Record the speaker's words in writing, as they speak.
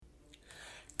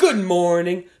Good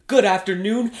morning, good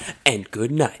afternoon, and good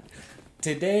night.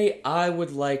 Today I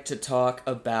would like to talk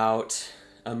about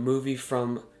a movie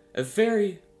from a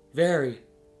very, very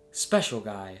special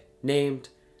guy named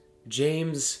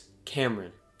James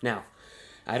Cameron. Now,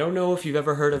 I don't know if you've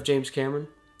ever heard of James Cameron.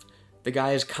 The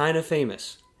guy is kind of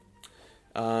famous.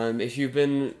 If you've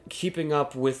been keeping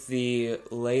up with the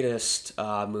latest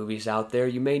movies out there,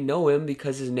 you may know him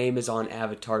because his name is on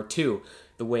Avatar 2,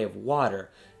 The Way of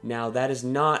Water. Now, that is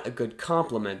not a good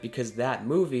compliment because that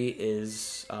movie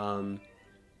is, and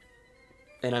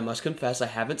I must confess, I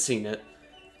haven't seen it,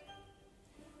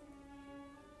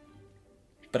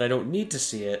 but I don't need to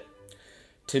see it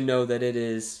to know that it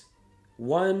is,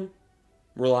 1,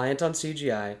 reliant on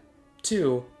CGI,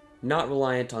 2, not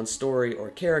reliant on story or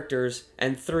characters,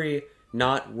 and 3,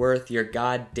 not worth your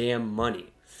goddamn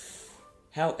money.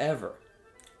 However,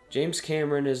 James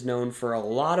Cameron is known for a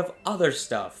lot of other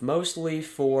stuff, mostly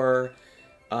for,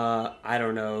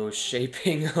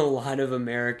 shaping a lot of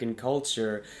American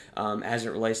culture as it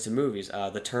relates to movies.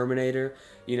 The Terminator,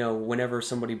 whenever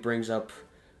somebody brings up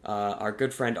our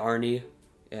good friend Arnie,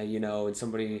 and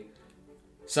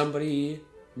somebody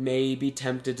may be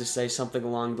tempted to say something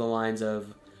along the lines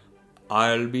of,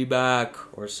 "I'll be back,"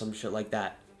 or some shit like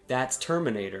that. That's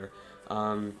Terminator.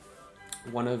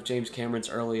 One of James Cameron's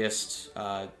earliest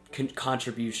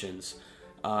contributions.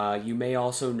 You may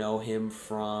also know him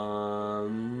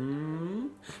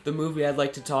from the movie I'd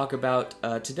like to talk about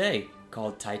today,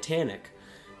 called Titanic.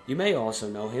 You may also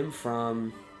know him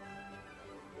from...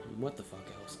 what the fuck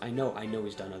else? I know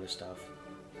he's done other stuff.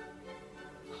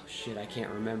 Oh shit, I can't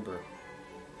remember.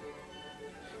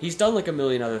 He's done like a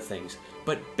million other things.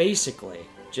 But basically,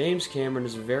 James Cameron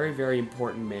is a very, very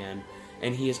important man,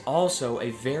 and he is also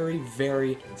a very,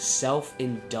 very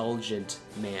self-indulgent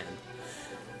man.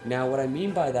 Now, what I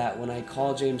mean by that when I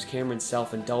call James Cameron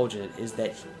self-indulgent is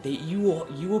that you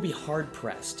will be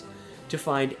hard-pressed to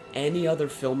find any other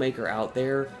filmmaker out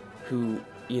there who,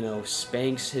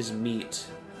 spanks his meat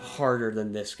harder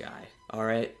than this guy,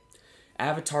 alright?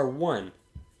 Avatar 1.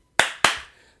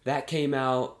 That came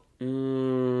out, I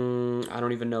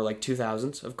don't even know, like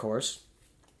 2000s, of course.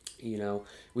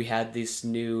 We had this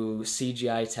new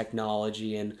CGI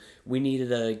technology, and we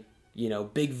needed a,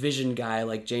 big vision guy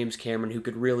like James Cameron who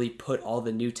could really put all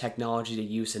the new technology to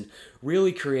use and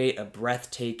really create a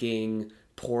breathtaking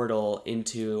portal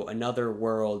into another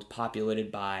world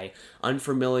populated by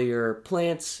unfamiliar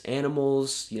plants,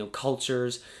 animals,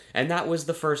 cultures, and that was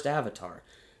the first Avatar.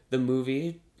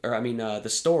 The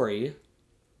story,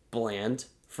 bland,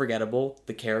 forgettable.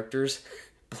 The characters,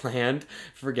 bland,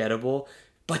 forgettable.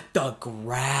 But the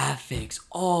graphics,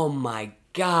 oh my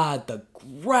god, the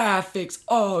graphics,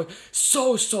 oh,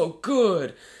 so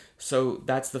good. So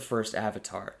that's the first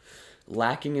Avatar.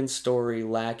 Lacking in story,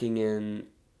 lacking in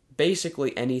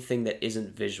basically anything that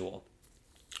isn't visual.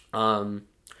 And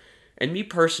me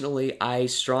personally, I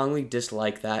strongly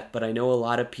dislike that, but I know a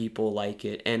lot of people like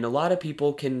it, and a lot of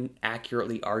people can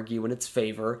accurately argue in its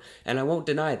favor, and I won't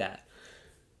deny that.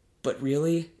 But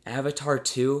really, Avatar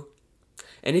 2...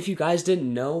 and if you guys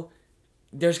didn't know,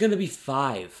 there's going to be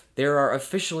 5. There are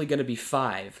officially going to be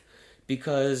 5.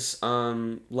 Because,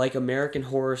 like American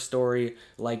Horror Story,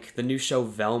 like the new show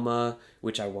Velma,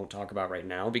 which I won't talk about right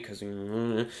now because...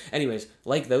 anyways,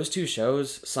 like those two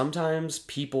shows, sometimes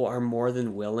people are more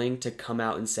than willing to come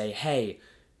out and say, hey,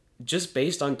 just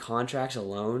based on contracts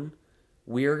alone,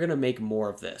 we're going to make more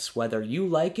of this, whether you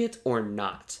like it or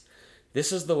not.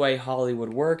 This is the way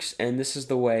Hollywood works, and this is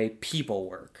the way people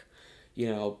work.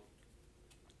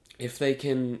 If they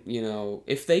can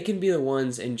be the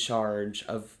ones in charge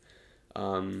of,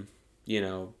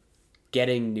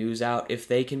 getting news out, if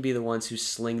they can be the ones who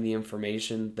sling the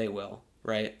information, they will,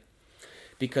 right?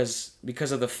 Because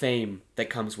of the fame that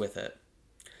comes with it.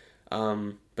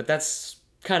 But that's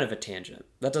kind of a tangent.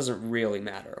 That doesn't really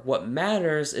matter. What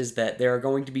matters is that there are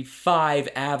going to be 5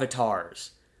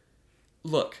 avatars.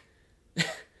 Look,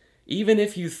 even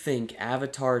if you think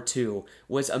Avatar 2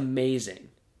 was amazing,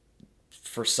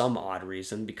 for some odd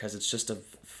reason, because it's just a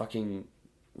fucking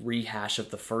rehash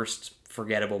of the first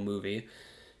forgettable movie,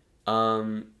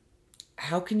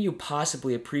 how can you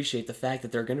possibly appreciate the fact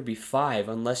that there are going to be 5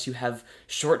 unless you have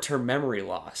short-term memory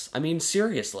loss? I mean,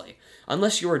 seriously.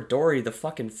 Unless you're Dory the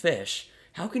fucking fish,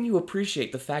 how can you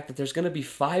appreciate the fact that there's going to be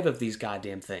 5 of these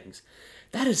goddamn things?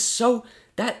 That is so...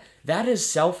 That is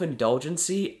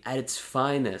self-indulgency at its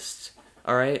finest,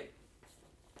 alright?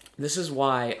 This is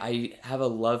why I have a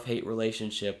love-hate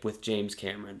relationship with James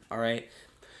Cameron, alright?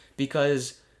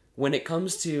 Because when it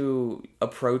comes to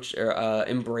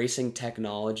embracing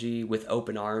technology with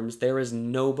open arms, there is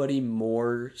nobody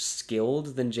more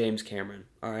skilled than James Cameron.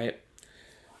 All right,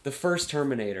 the first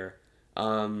Terminator,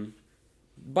 by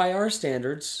our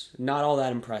standards, not all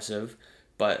that impressive,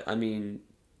 but I mean,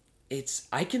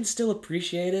 I can still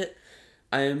appreciate it.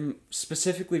 I'm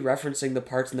specifically referencing the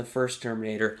parts in the first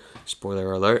Terminator,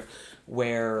 spoiler alert,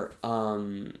 where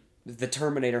the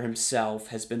Terminator himself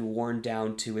has been worn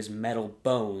down to his metal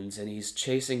bones and he's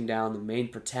chasing down the main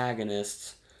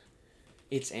protagonist.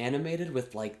 It's animated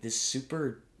with like this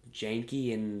super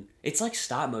janky and it's like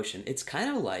stop motion. It's kind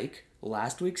of like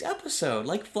last week's episode,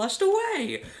 like Flushed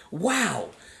Away. Wow.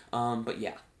 But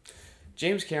yeah.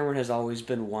 James Cameron has always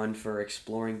been one for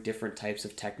exploring different types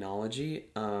of technology.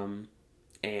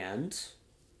 And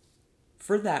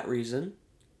for that reason,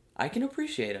 I can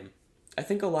appreciate him. I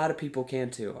think a lot of people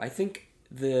can too. I think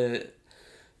the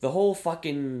whole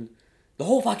fucking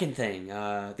thing,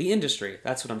 the industry,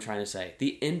 that's what I'm trying to say.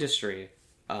 The industry,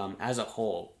 as a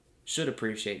whole, should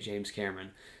appreciate James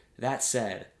Cameron. That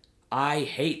said, I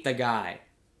hate the guy.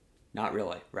 Not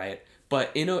really, right?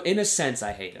 But in a sense,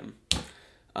 I hate him.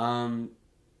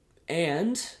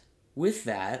 And with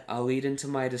that, I'll lead into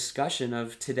my discussion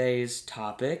of today's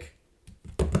topic,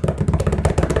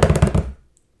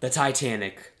 the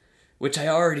Titanic, which I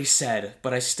already said,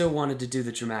 but I still wanted to do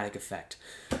the dramatic effect.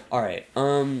 Alright,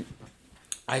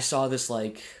 I saw this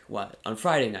on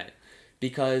Friday night,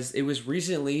 because it was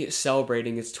recently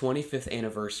celebrating its 25th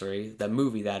anniversary, the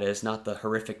movie that is, not the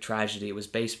horrific tragedy it was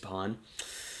based upon,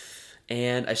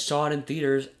 and I saw it in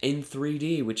theaters in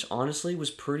 3D, which honestly was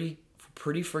pretty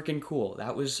freaking cool.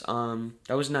 That was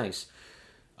nice.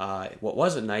 What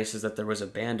wasn't nice is that there was a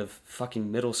band of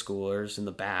fucking middle schoolers in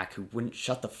the back who wouldn't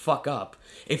shut the fuck up.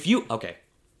 Okay,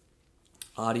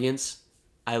 audience,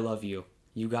 I love you.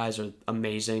 You guys are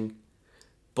amazing.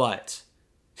 But,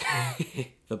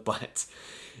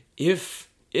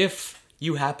 if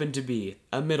you happen to be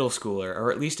a middle schooler,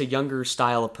 or at least a younger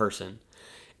style of person,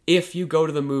 if you go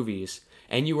to the movies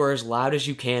and you are as loud as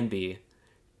you can be,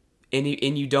 and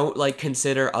you don't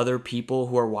consider other people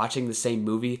who are watching the same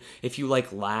movie, if you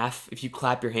laugh, if you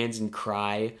clap your hands and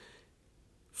cry,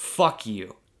 fuck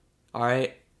you. All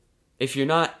right? If you're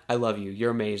not, I love you.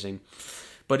 You're amazing.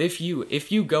 But if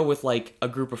you go with a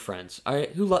group of friends, all right?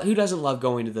 Who doesn't love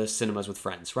going to the cinemas with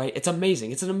friends, right? It's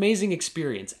amazing. It's an amazing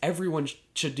experience. Everyone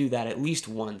should do that at least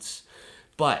once.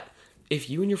 But if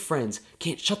you and your friends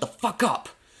can't shut the fuck up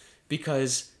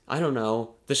because I don't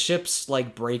know, the ship's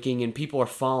breaking and people are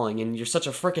falling and you're such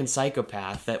a freaking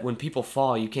psychopath that when people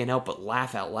fall you can't help but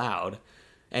laugh out loud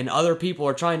and other people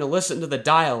are trying to listen to the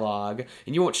dialogue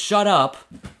and you won't shut up,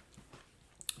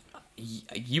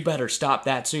 you better stop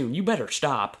that soon. You better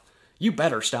stop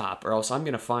or else I'm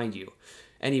gonna find you.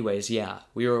 Anyways, yeah,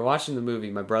 we were watching the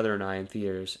movie, my brother and I, in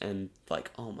theaters, and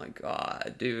oh my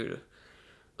god, dude.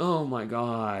 Oh my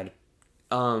god.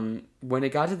 When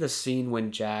it got to the scene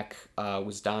when Jack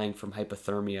was dying from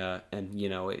hypothermia, and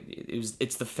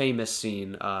it's the famous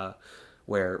scene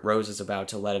where Rose is about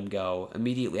to let him go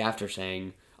immediately after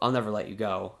saying, "I'll never let you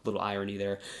go." Little irony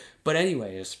there, but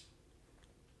anyways,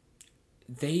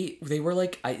 they were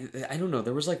I don't know.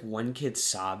 There was one kid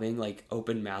sobbing,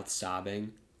 open mouth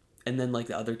sobbing, and then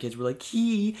the other kids were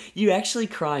you actually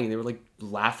crying. And they were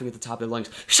laughing at the top of their lungs.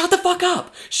 Shut the fuck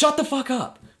up! Shut the fuck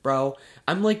up! Bro,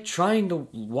 I'm trying to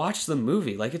watch the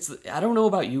movie. I don't know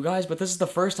about you guys, but this is the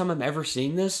first time I'm ever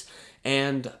seeing this,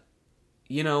 and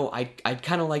I'd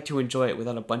kind of like to enjoy it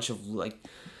without a bunch of all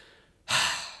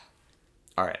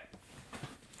right.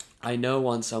 I know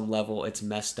on some level it's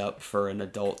messed up for an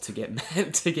adult to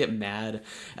get mad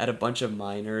at a bunch of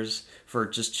minors for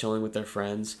just chilling with their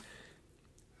friends.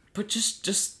 But just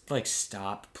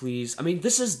stop, please. I mean,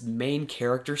 this is main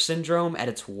character syndrome at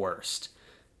its worst.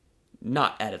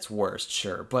 Not at its worst,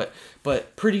 sure, but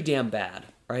pretty damn bad,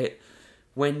 right?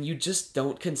 When you just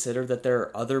don't consider that there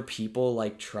are other people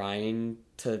trying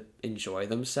to enjoy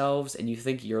themselves and you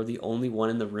think you're the only one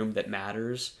in the room that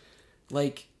matters,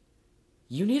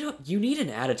 you need an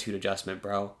attitude adjustment,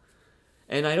 bro.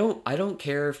 And I don't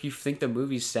care if you think the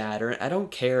movie's sad, or I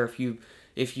don't care if you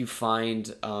find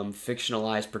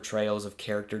fictionalized portrayals of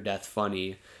character death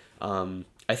funny.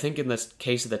 I think in this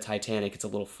case of the Titanic, it's a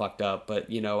little fucked up, but,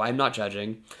 I'm not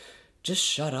judging. Just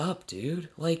shut up, dude.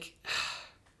 I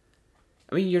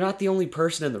mean, you're not the only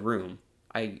person in the room.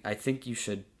 I think you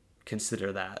should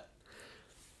consider that.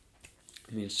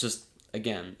 I mean, it's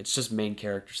just main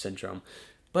character syndrome.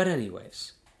 But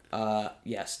anyways,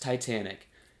 yes, Titanic.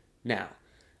 Now,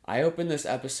 I opened this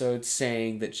episode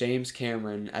saying that James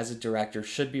Cameron, as a director,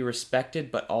 should be respected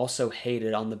but also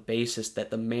hated on the basis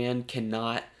that the man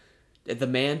cannot The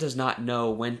man does not know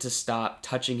when to stop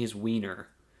touching his wiener.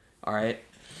 All right.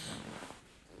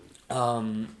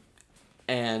 And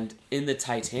in the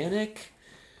Titanic,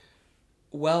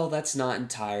 well, that's not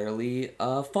entirely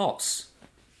false.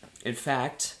 In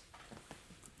fact,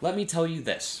 let me tell you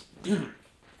this.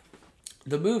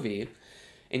 The movie,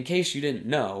 in case you didn't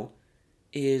know,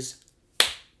 is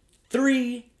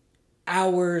 3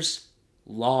 hours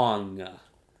long.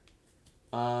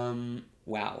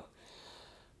 Wow.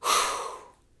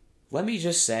 Let me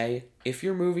just say, if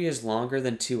your movie is longer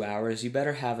than 2 hours, you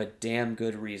better have a damn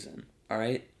good reason,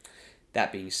 alright?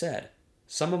 That being said,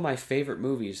 some of my favorite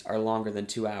movies are longer than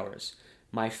 2 hours.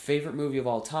 My favorite movie of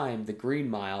all time, The Green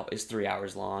Mile, is 3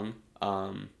 hours long.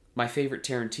 My favorite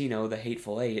Tarantino, The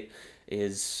Hateful Eight,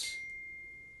 is...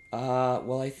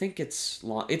 well, I think it's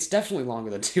long. It's definitely longer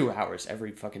than 2 hours.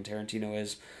 Every fucking Tarantino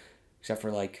is, except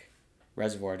for, like,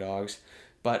 Reservoir Dogs.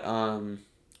 But,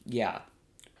 yeah.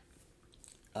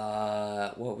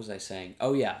 What was I saying?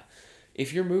 Oh, yeah.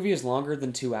 If your movie is longer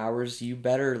than 2 hours, you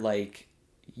better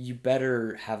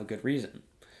have a good reason.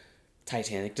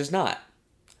 Titanic does not.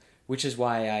 Which is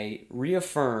why I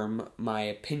reaffirm my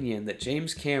opinion that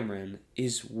James Cameron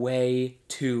is way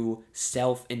too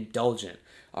self-indulgent.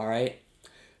 Alright?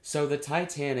 So the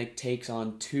Titanic takes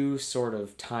on two sort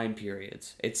of time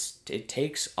periods. It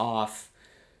starts off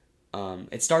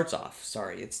with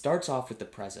the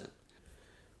present,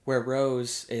 where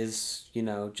Rose is,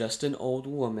 just an old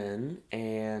woman,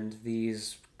 and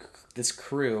this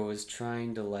crew is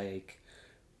trying to, like,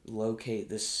 locate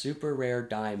this super rare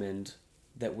diamond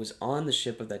that was on the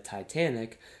ship of the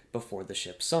Titanic before the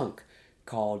ship sunk,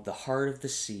 called the Heart of the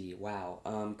Sea.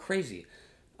 Wow, crazy.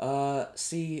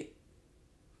 See,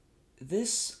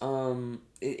 this,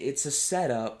 it's a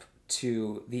setup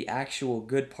to the actual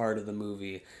good part of the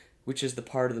movie, which is the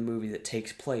part of the movie that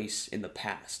takes place in the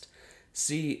past.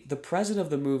 See, the present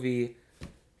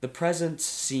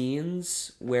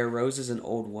scenes where Rose is an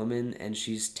old woman and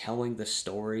she's telling the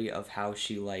story of how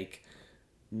she, like,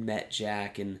 met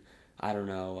Jack and, I don't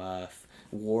know,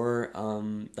 wore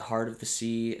the Heart of the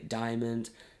Sea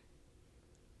diamond,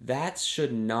 that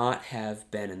should not have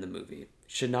been in the movie.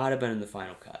 Should not have been in the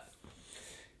final cut.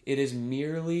 It is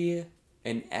merely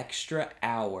an extra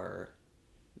hour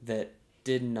that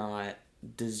did not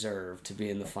deserve to be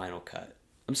in the final cut.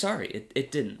 I'm sorry,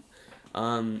 it didn't.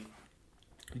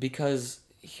 Because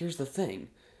here's the thing.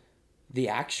 The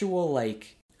actual,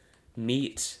 like,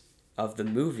 meat of the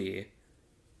movie,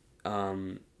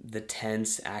 the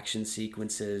tense action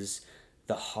sequences,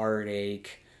 the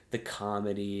heartache, the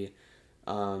comedy,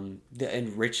 the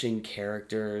enriching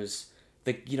characters,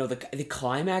 the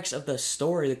climax of the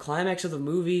story, the climax of the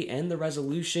movie, and the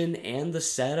resolution and the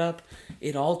setup,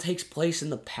 it all takes place in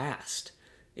the past.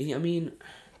 I mean,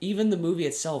 even the movie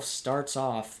itself starts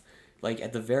off, like,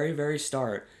 at the very, very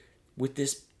start, with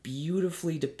this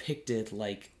beautifully depicted,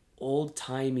 like,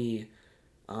 old-timey,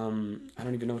 I don't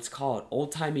even know what it's called,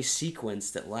 old-timey sequence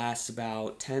that lasts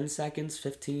about 10 seconds,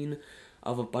 15,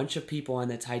 of a bunch of people on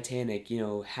the Titanic,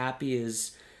 happy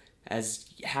as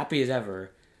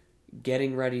ever,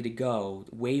 getting ready to go,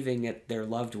 waving at their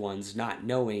loved ones, not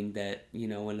knowing that,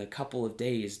 in a couple of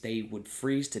days they would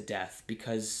freeze to death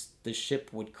because the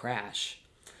ship would crash.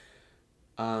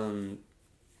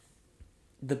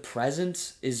 The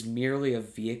present is merely a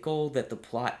vehicle that the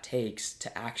plot takes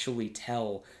to actually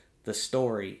tell the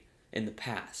story in the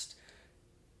past.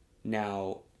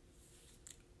 Now,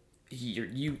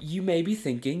 you may be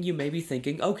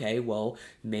thinking, okay, well,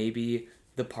 maybe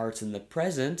the parts in the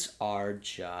present are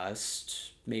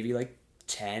just maybe like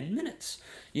 10 minutes.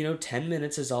 10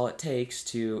 minutes is all it takes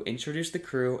to introduce the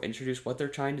crew, introduce what they're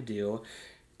trying to do,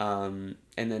 and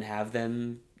then have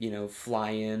them,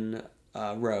 fly in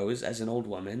Rose as an old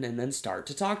woman and then start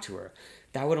to talk to her.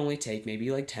 That would only take maybe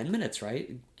like 10 minutes,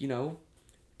 right?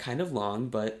 Kind of long,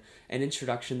 but an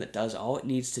introduction that does all it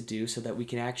needs to do so that we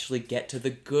can actually get to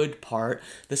the good part,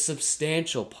 the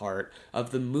substantial part of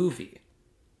the movie.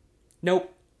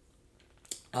 Nope.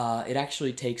 It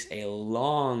actually takes a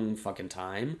long fucking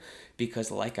time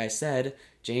because, like I said,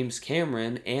 James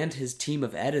Cameron and his team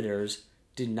of editors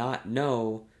did not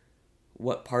know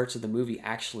what parts of the movie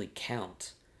actually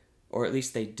count. Or at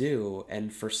least they do,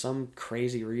 and for some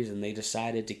crazy reason they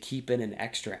decided to keep in an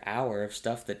extra hour of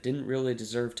stuff that didn't really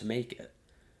deserve to make it.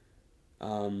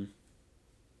 In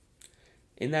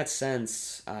that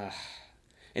sense, I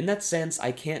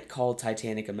can't call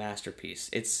Titanic a masterpiece.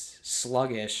 It's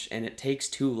sluggish, and it takes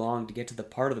too long to get to the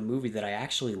part of the movie that I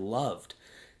actually loved.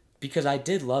 Because I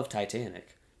did love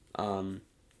Titanic. A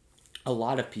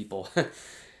lot of people...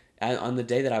 on the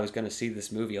day that I was going to see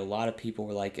this movie, a lot of people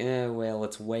were like, well,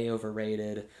 it's way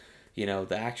overrated.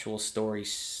 The actual story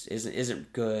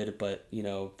isn't good, but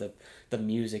the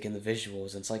music and the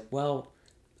visuals. And it's like, well,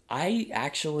 I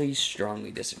actually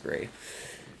strongly disagree.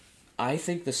 I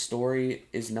think the story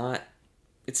is not.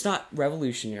 It's not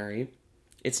revolutionary.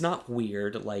 It's not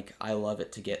weird. Like, I love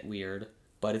it to get weird,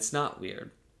 but it's not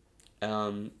weird.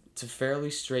 It's a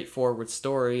fairly straightforward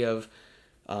story of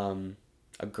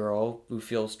a girl who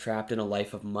feels trapped in a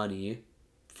life of money,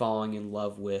 falling in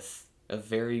love with a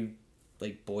very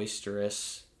like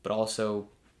boisterous but also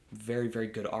very very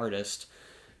good artist.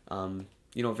 A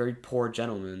very poor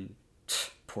gentleman.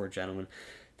 Poor gentleman.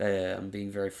 I'm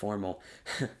being very formal.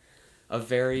 a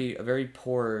very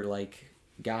poor like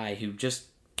guy who just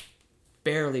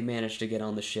barely managed to get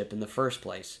on the ship in the first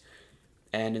place.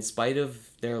 And in spite of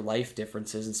their life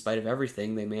differences, in spite of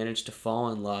everything, they manage to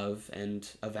fall in love, and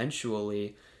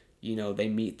eventually, they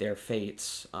meet their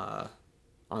fates on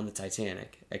the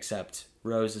Titanic, except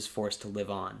Rose is forced to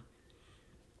live on.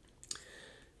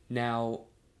 Now,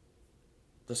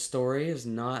 the story is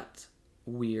not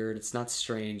weird, it's not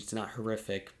strange, it's not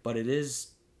horrific, but it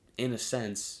is, in a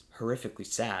sense, horrifically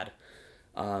sad.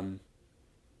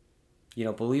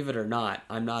 Believe it or not,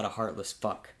 I'm not a heartless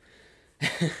fuck.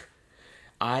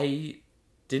 I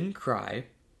didn't cry,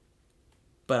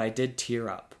 but I did tear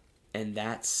up. And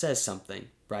that says something,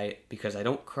 right? Because I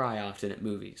don't cry often at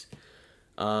movies.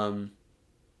 I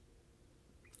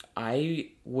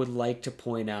would like to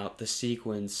point out the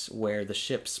sequence where the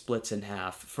ship splits in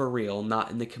half, for real, not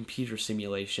in the computer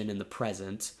simulation in the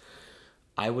present.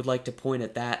 I would like to point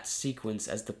at that sequence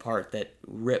as the part that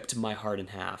ripped my heart in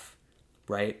half,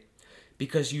 right?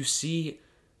 Because you see,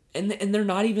 and they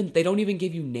don't even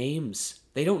give you names.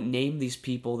 They don't name these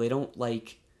people. They don't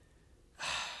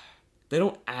they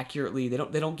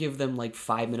don't give them like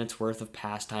 5 minutes worth of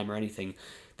pastime or anything.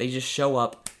 They just show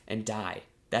up and die.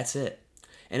 That's it.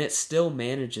 And it still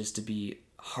manages to be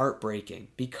heartbreaking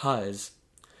because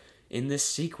in this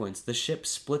sequence, the ship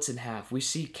splits in half. We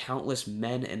see countless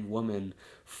men and women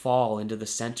fall into the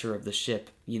center of the ship,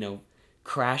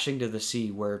 crashing to the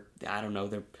sea where, I don't know,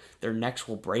 their necks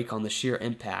will break on the sheer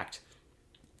impact.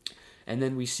 And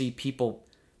then we see people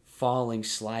falling,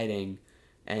 sliding,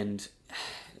 and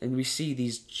we see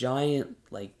these giant,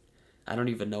 like, I don't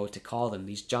even know what to call them,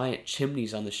 these giant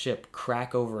chimneys on the ship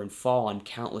crack over and fall on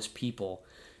countless people.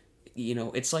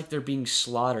 It's like they're being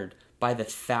slaughtered by the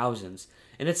thousands.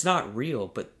 And it's not real,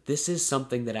 but this is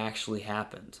something that actually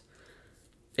happened.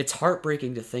 It's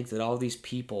heartbreaking to think that all these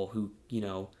people who, I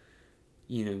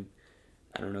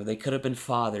don't know, they could have been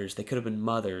fathers, they could have been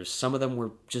mothers, some of them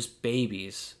were just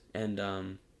babies,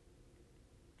 and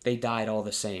they died all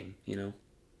the same,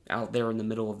 out there in the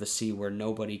middle of the sea where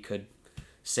nobody could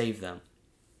save them.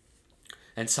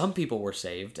 And some people were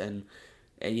saved, and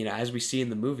as we see in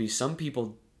the movie, some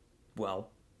people, well,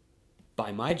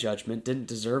 by my judgment, didn't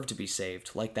deserve to be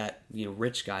saved. Like that,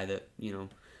 rich guy that,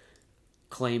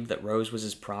 claimed that Rose was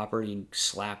his property and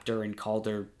slapped her and called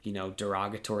her,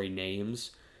 derogatory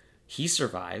names. He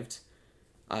survived.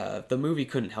 The movie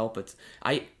couldn't help it.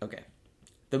 Okay.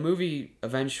 The movie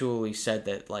eventually said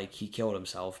that, like, he killed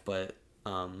himself, but,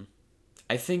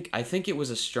 I think it was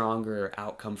a stronger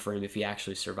outcome for him if he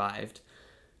actually survived.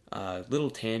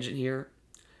 Little tangent here.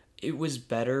 It was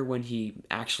better when he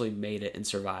actually made it and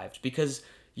survived, because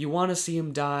you want to see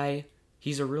him die.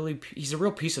 He's a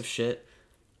real piece of shit.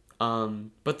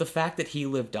 But the fact that he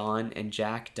lived on and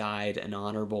Jack died an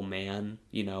honorable man,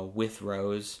 with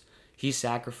Rose, he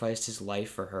sacrificed his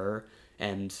life for her,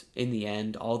 and in the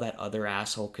end, all that other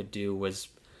asshole could do was,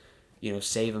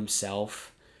 save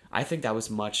himself. I think that was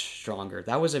much stronger.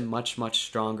 That was a much, much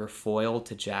stronger foil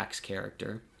to Jack's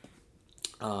character.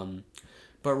 But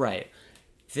right.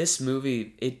 This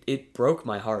movie, it broke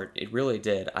my heart. It really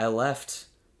did. I left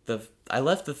the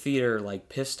theater like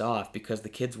pissed off because the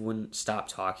kids wouldn't stop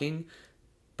talking.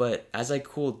 But as I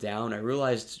cooled down, I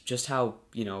realized just how,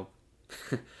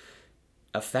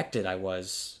 affected I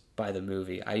was by the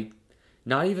movie.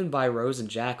 Not even by Rose and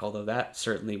Jack, although that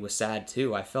certainly was sad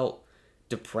too. I felt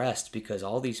depressed because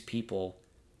all these people,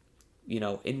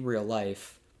 in real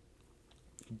life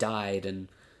died, and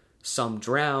some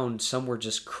drowned, some were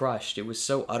just crushed. It was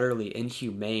so utterly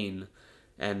inhumane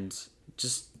and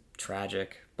just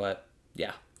tragic. But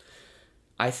yeah,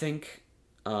 I think,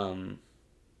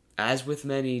 as with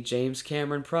many James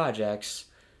Cameron projects,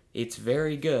 it's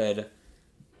very good,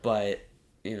 but,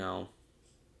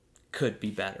 could be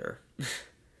better.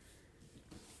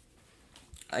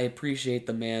 I appreciate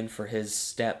the man for his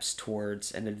steps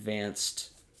towards an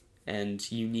advanced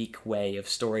and unique way of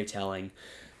storytelling,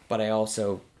 but I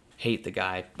also hate the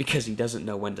guy because he doesn't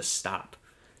know when to stop.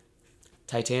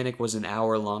 Titanic was an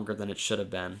hour longer than it should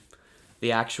have been.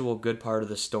 The actual good part of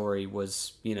the story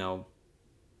was,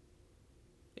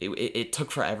 it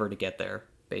took forever to get there,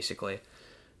 basically.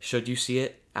 Should you see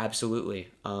it? Absolutely.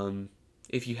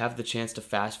 If you have the chance to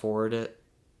fast forward it,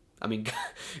 I mean,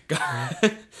 go,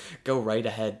 go right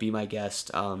ahead, be my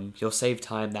guest. You'll save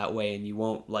time that way, and you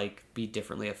won't be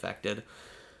differently affected.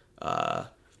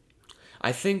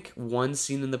 I think one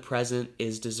scene in the present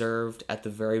is deserved at the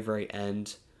very, very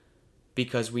end,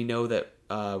 because we know that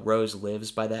Rose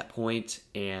lives by that point,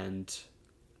 and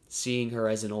seeing her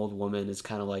as an old woman is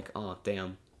kind of like, oh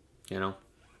damn,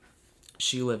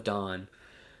 she lived on,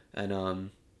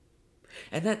 and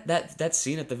that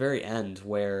scene at the very end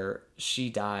where she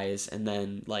dies, and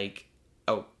then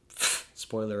oh,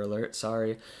 spoiler alert,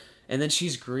 sorry, and then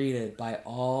she's greeted by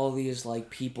all these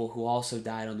people who also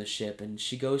died on the ship, and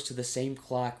she goes to the same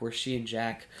clock where she and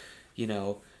Jack,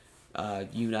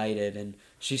 united, and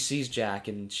she sees Jack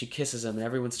and she kisses him and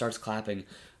everyone starts clapping.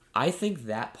 I think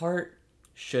that part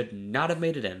should not have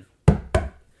made it in.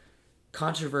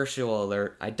 Controversial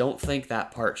alert, I don't think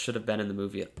that part should have been in the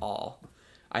movie at all.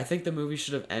 I think the movie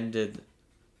should have ended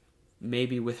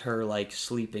maybe with her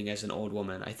sleeping as an old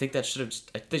woman. I think they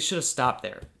should have stopped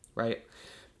there, right?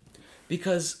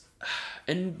 Because,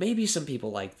 and maybe some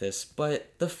people like this,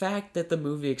 but the fact that the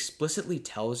movie explicitly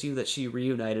tells you that she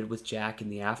reunited with Jack in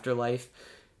the afterlife,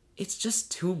 it's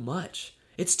just too much.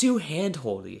 It's too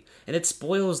hand-holdy, and it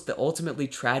spoils the ultimately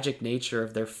tragic nature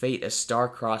of their fate as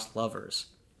star-crossed lovers.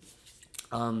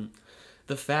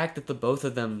 The fact that the both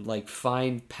of them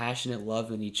find passionate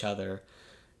love in each other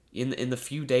in the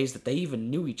few days that they even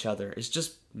knew each other is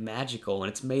just magical,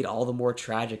 and it's made all the more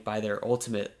tragic by their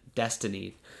ultimate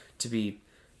destiny to be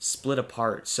split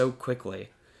apart so quickly.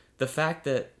 The fact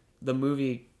that the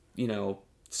movie,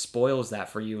 spoils that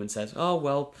for you and says, oh,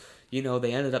 well,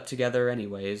 they ended up together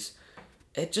anyways,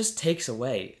 it just takes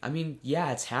away. I mean,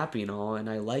 yeah, it's happy and all, and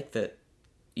I like that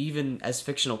even as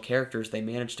fictional characters, they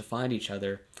managed to find each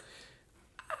other.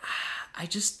 I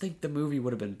just think the movie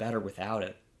would have been better without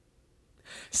it.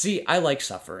 See, I like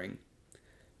suffering.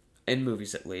 In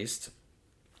movies, at least.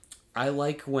 I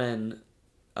like when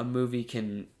a movie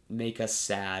can make us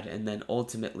sad and then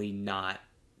ultimately not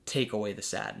take away the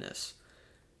sadness.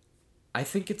 I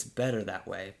think it's better that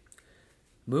way.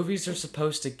 Movies are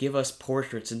supposed to give us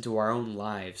portraits into our own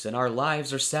lives, and our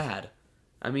lives are sad.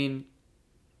 I mean,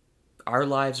 our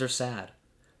lives are sad.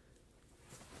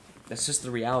 That's just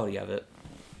the reality of it.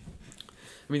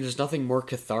 I mean, there's nothing more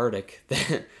cathartic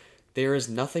than... There is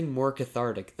nothing more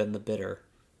cathartic than the bitter.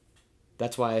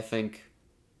 That's why I think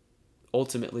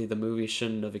ultimately the movie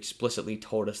shouldn't have explicitly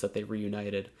told us that they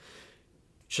reunited.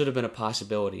 Should have been a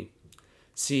possibility.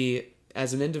 See,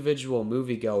 as an individual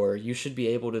moviegoer, you should be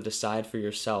able to decide for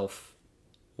yourself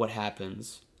what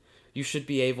happens. You should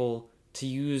be able to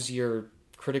use your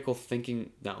critical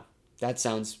thinking... No, that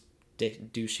sounds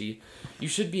douchey. You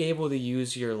should be able to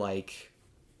use your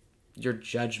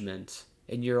judgment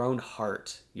and your own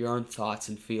heart, your own thoughts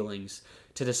and feelings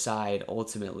to decide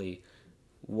ultimately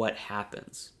what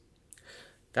happens.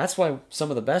 That's why some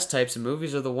of the best types of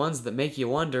movies are the ones that make you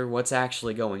wonder what's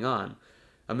actually going on.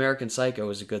 American Psycho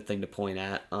is a good thing to point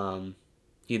at.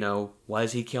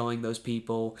 Was he killing those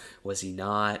people? Was he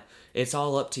not? It's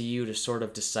all up to you to sort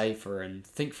of decipher and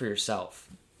think for yourself.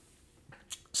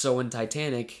 So when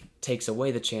Titanic takes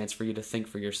away the chance for you to think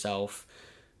for yourself,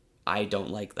 I don't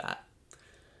like that.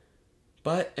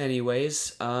 But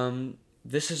anyways,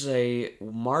 this is a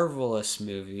marvelous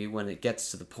movie when it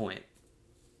gets to the point.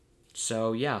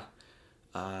 So yeah,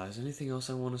 is there anything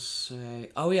else I want to say?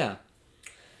 Oh yeah,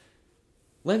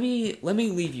 let me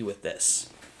leave you with this.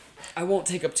 I won't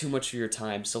take up too much of your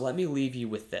time, so let me leave you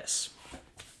with this.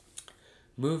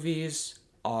 Movies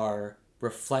are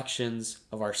reflections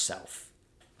of ourself.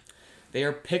 They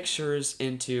are pictures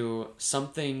into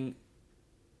something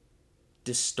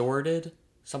distorted,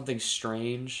 something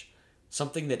strange,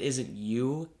 something that isn't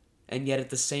you, and yet at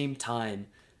the same time,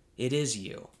 it is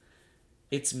you.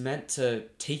 It's meant to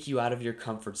take you out of your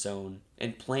comfort zone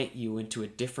and plant you into a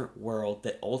different world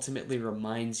that ultimately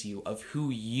reminds you of who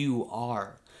you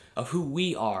are, of who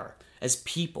we are as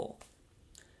people.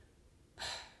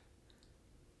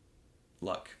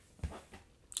 Look,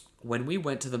 when we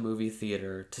went to the movie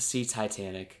theater to see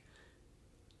Titanic,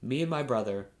 me and my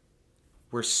brother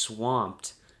were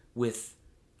swamped with,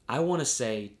 I want to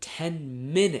say,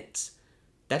 10 minutes.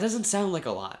 That doesn't sound like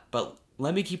a lot, but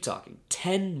let me keep talking.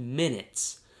 10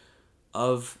 minutes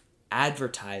of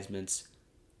advertisements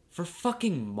for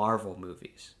fucking Marvel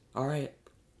movies. Alright?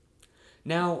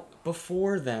 Now,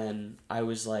 before then, I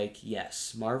was like,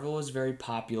 yes, Marvel is very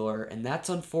popular, and that's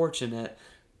unfortunate,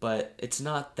 but it's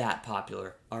not that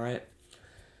popular. Alright?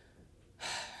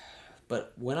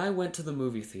 But when I went to the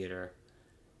movie theater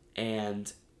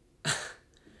and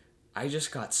I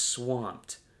just got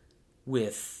swamped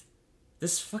with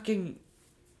this fucking,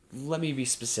 let me be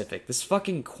specific, this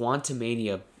fucking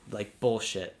Quantumania, like,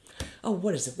 bullshit. Oh,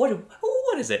 what is it? What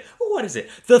is it? What is it?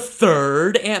 The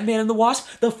third Ant-Man and the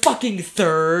Wasp? The fucking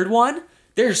third one?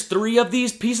 There's 3 of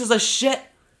these pieces of shit?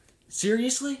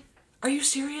 Seriously? Are you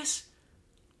serious?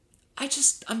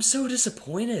 I'm so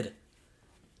disappointed.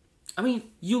 I mean,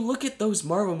 you look at those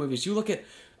Marvel movies, you look at,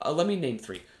 let me name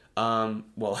 3.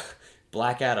 Well,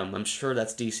 Black Adam, I'm sure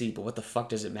that's DC, but what the fuck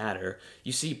does it matter?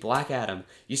 You see Black Adam,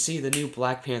 you see the new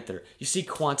Black Panther, you see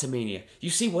Quantumania, you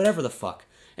see whatever the fuck,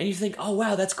 and you think, oh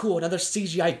wow, that's cool, another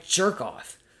CGI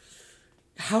jerk-off.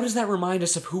 How does that remind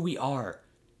us of who we are?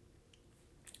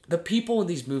 The people in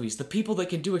these movies, the people that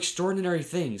can do extraordinary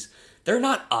things, they're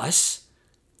not us.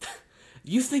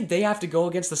 You think they have to go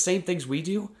against the same things we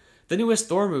do? The newest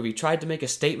Thor movie tried to make a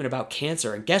statement about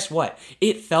cancer, and guess what?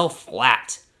 It fell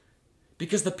flat.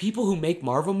 Because the people who make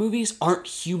Marvel movies aren't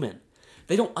human.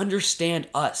 They don't understand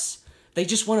us. They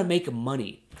just want to make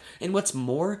money. And what's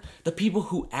more, the people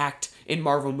who act in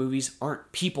Marvel movies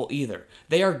aren't people either.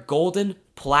 They are golden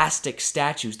plastic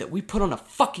statues that we put on a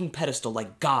fucking pedestal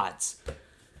like gods.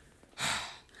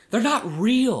 They're not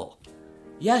real.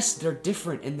 Yes, they're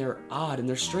different and they're odd and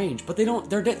they're strange, but they're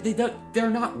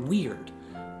not weird,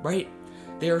 right?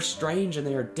 They are strange and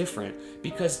they are different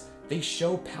because they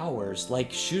show powers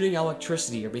like shooting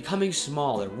electricity or becoming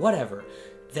small or whatever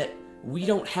that we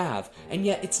don't have, and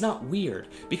yet it's not weird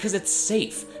because it's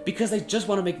safe, because they just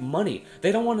want to make money.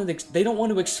 They don't want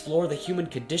to explore the human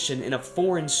condition in a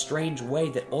foreign, strange way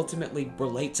that ultimately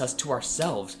relates us to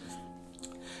ourselves.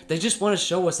 They just want to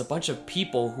show us a bunch of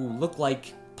people who look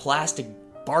like plastic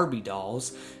Barbie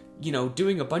dolls,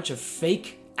 doing a bunch of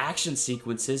fake action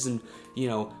sequences and,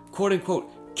 quote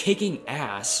unquote, kicking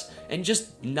ass, and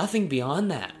just nothing beyond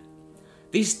that.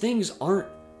 These things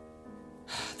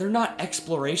they're not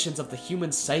explorations of the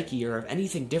human psyche or of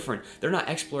anything different. They're not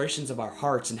explorations of our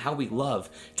hearts and how we love.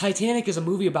 Titanic is a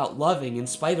movie about loving in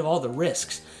spite of all the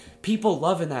risks. People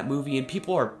love in that movie and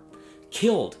people are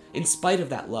killed in spite of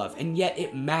that love, and yet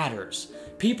it matters.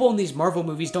 People in these Marvel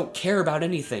movies don't care about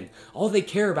anything. All they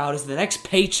care about is the next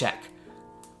paycheck.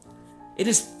 It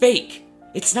is fake.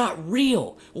 It's not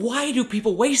real. Why do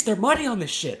people waste their money on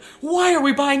this shit? Why are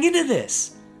we buying into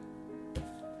this?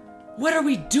 What are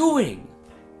we doing?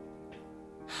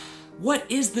 What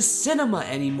is the cinema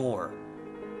anymore?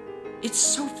 It's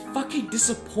so fucking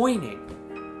disappointing.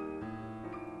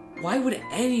 Why would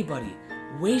anybody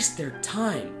waste their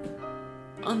time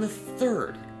on the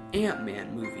third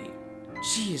Ant-Man movie?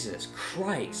 Jesus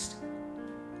Christ.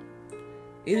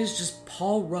 It is just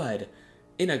Paul Rudd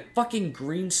in a fucking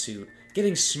green suit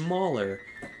getting smaller,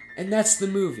 and that's the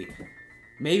movie.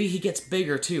 Maybe he gets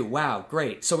bigger too. Wow,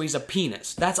 great. So he's a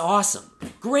penis. That's awesome.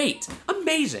 Great.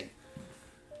 Amazing.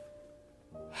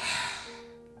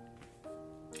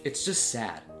 It's just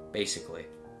sad, basically.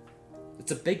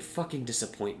 It's a big fucking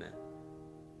disappointment.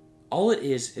 All it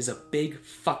is a big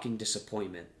fucking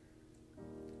disappointment.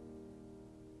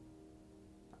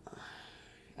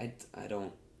 I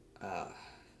don't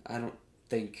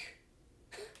think...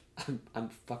 I'm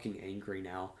fucking angry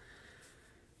now.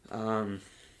 I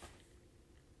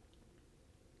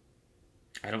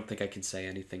don't think I can say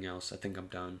anything else. I think I'm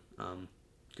done.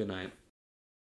 Good night.